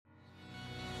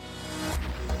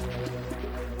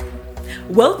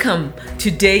Welcome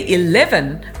to day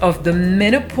 11 of the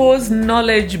Menopause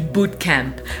Knowledge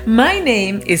Bootcamp. My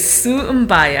name is Sue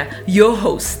Mbaya, your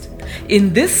host.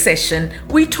 In this session,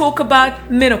 we talk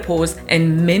about menopause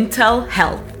and mental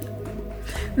health.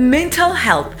 Mental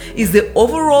health is the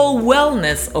overall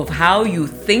wellness of how you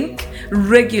think,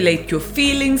 regulate your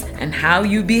feelings, and how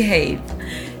you behave.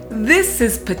 This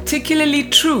is particularly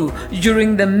true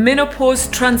during the menopause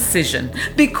transition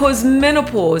because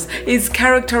menopause is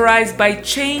characterized by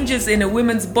changes in a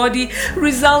woman's body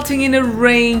resulting in a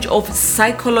range of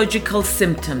psychological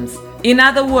symptoms. In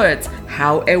other words,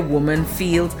 how a woman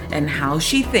feels and how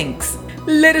she thinks.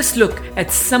 Let us look at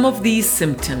some of these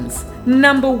symptoms.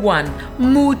 Number 1,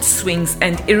 mood swings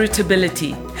and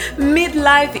irritability.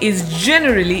 Midlife is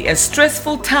generally a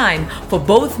stressful time for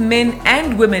both men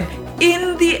and women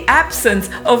in the absence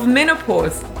of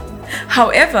menopause.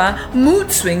 However,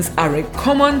 mood swings are a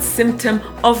common symptom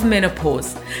of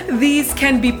menopause. These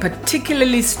can be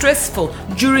particularly stressful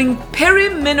during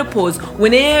perimenopause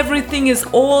when everything is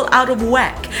all out of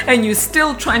whack and you're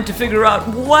still trying to figure out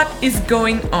what is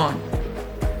going on.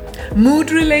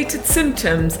 Mood-related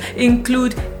symptoms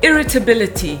include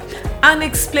irritability,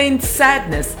 unexplained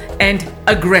sadness, and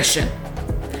aggression.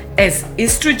 As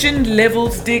estrogen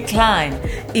levels decline,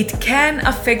 it can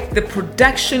affect the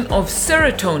production of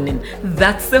serotonin,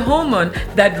 that's the hormone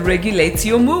that regulates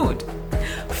your mood.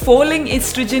 Falling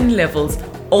estrogen levels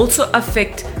also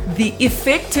affect the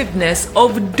effectiveness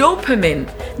of dopamine,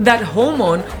 that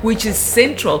hormone which is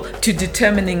central to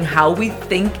determining how we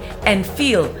think and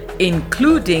feel,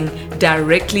 including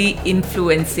directly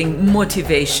influencing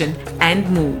motivation and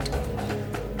mood.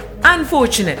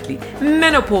 Unfortunately,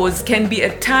 menopause can be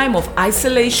a time of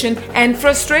isolation and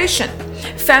frustration.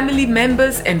 Family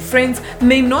members and friends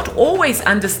may not always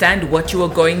understand what you are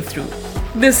going through.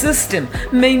 The system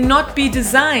may not be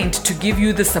designed to give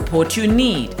you the support you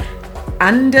need.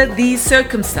 Under these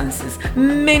circumstances,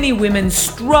 many women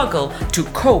struggle to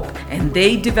cope and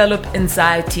they develop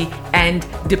anxiety and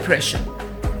depression.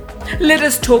 Let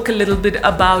us talk a little bit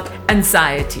about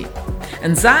anxiety.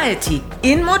 Anxiety,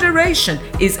 in moderation,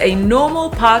 is a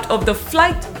normal part of the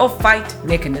flight or fight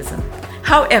mechanism.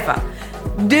 However,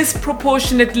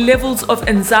 disproportionate levels of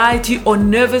anxiety or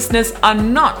nervousness are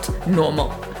not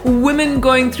normal. Women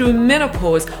going through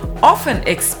menopause often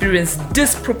experience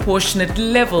disproportionate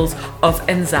levels of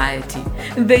anxiety.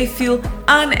 They feel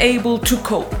unable to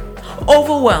cope,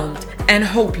 overwhelmed, and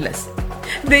hopeless.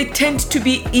 They tend to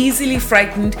be easily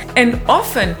frightened and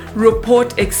often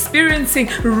report experiencing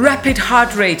rapid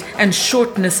heart rate and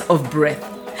shortness of breath.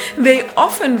 They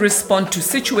often respond to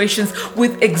situations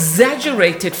with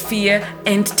exaggerated fear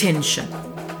and tension.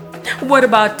 What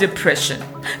about depression?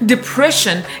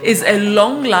 Depression is a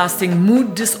long-lasting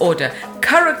mood disorder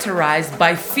characterized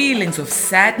by feelings of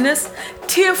sadness,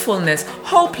 tearfulness,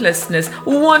 hopelessness,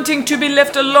 wanting to be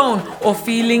left alone, or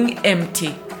feeling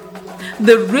empty.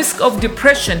 The risk of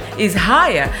depression is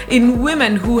higher in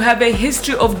women who have a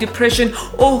history of depression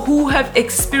or who have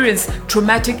experienced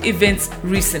traumatic events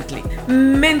recently.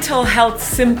 Mental health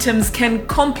symptoms can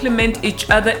complement each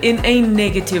other in a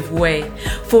negative way.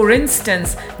 For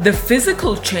instance, the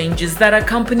physical changes that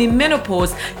accompany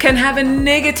menopause can have a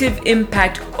negative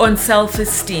impact on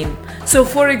self-esteem. So,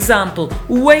 for example,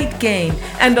 weight gain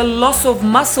and a loss of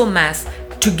muscle mass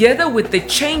together with the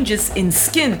changes in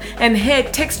skin and hair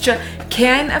texture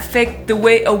can affect the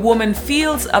way a woman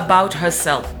feels about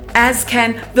herself, as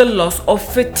can the loss of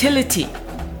fertility.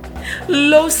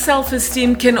 Low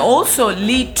self-esteem can also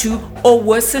lead to or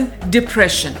worsen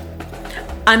depression.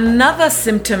 Another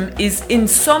symptom is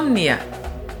insomnia,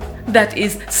 that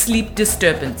is sleep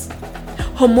disturbance.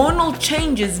 Hormonal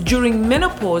changes during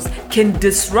menopause can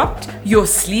disrupt your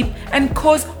sleep and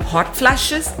cause hot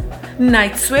flashes,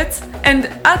 night sweats,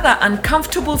 and other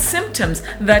uncomfortable symptoms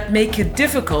that make it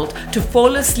difficult to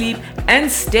fall asleep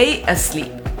and stay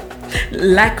asleep.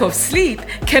 Lack of sleep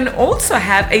can also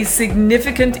have a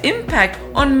significant impact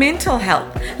on mental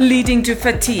health, leading to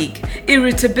fatigue,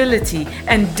 irritability,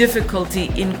 and difficulty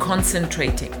in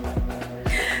concentrating.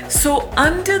 So,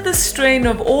 under the strain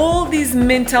of all these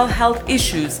mental health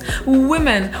issues,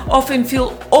 women often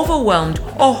feel overwhelmed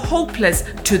or hopeless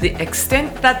to the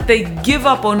extent that they give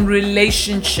up on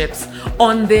relationships,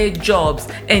 on their jobs,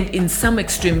 and in some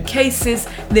extreme cases,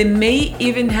 they may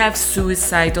even have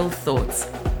suicidal thoughts.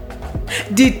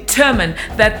 Determine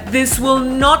that this will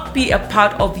not be a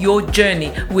part of your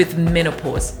journey with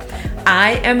menopause.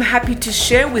 I am happy to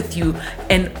share with you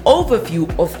an overview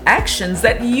of actions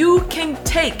that you can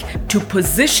take to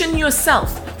position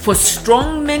yourself for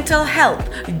strong mental health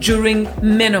during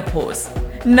menopause.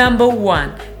 Number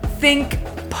 1, think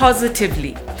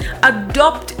positively.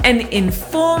 Adopt an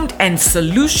informed and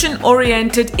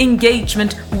solution-oriented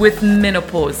engagement with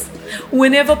menopause.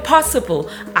 Whenever possible,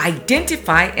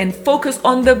 identify and focus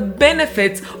on the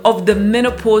benefits of the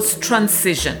menopause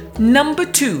transition. Number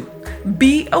 2,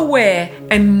 be aware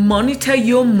and monitor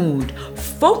your mood.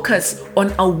 Focus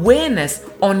on awareness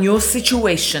on your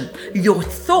situation, your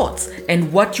thoughts,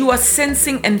 and what you are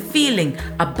sensing and feeling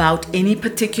about any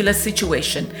particular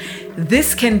situation.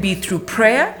 This can be through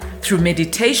prayer, through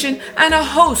meditation, and a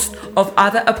host of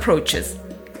other approaches.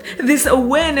 This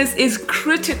awareness is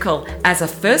critical as a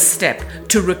first step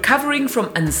to recovering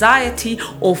from anxiety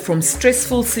or from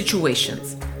stressful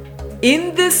situations.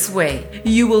 In this way,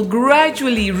 you will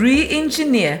gradually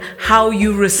re-engineer how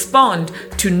you respond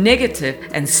to negative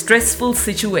and stressful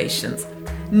situations.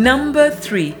 Number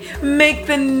 3, make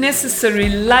the necessary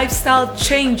lifestyle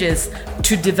changes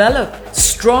to develop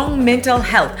strong mental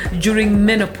health during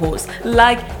menopause,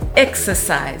 like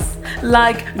exercise,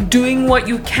 like doing what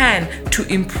you can to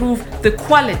improve the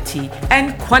quality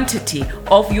and quantity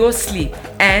of your sleep,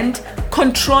 and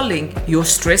controlling your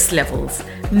stress levels.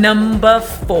 Number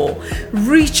 4,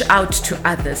 reach out to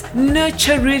others.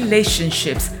 Nurture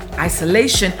relationships.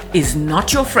 Isolation is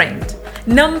not your friend.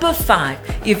 Number 5,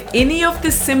 if any of the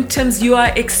symptoms you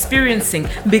are experiencing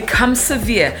become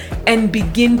severe and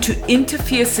begin to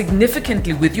interfere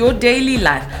significantly with your daily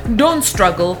life, don't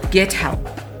struggle, get help.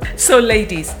 So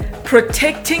ladies,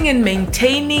 protecting and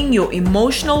maintaining your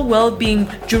emotional well-being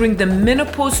during the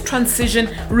menopause transition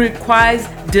requires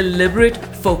deliberate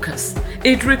focus.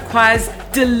 It requires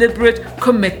deliberate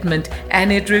commitment,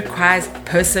 and it requires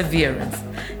perseverance.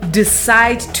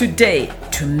 Decide today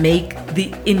to make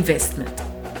the investment.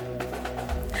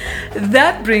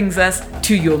 That brings us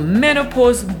to your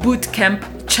Menopause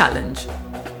Bootcamp challenge.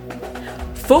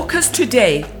 Focus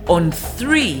today on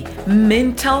 3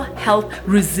 mental health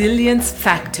resilience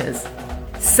factors: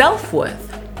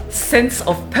 self-worth, sense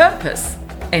of purpose,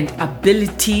 and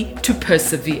ability to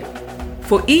persevere.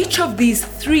 For each of these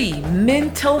 3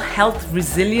 mental health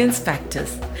resilience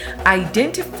factors,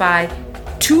 identify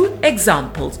 2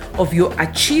 examples of your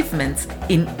achievements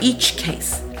in each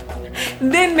case.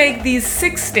 Then make these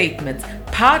 6 statements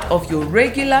part of your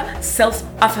regular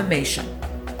self-affirmation.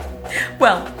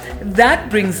 Well, that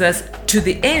brings us to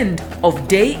the end of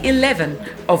day 11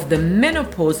 of the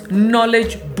Menopause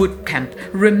Knowledge Bootcamp.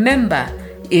 Remember,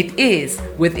 it is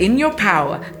within your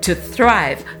power to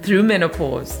thrive through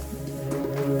menopause.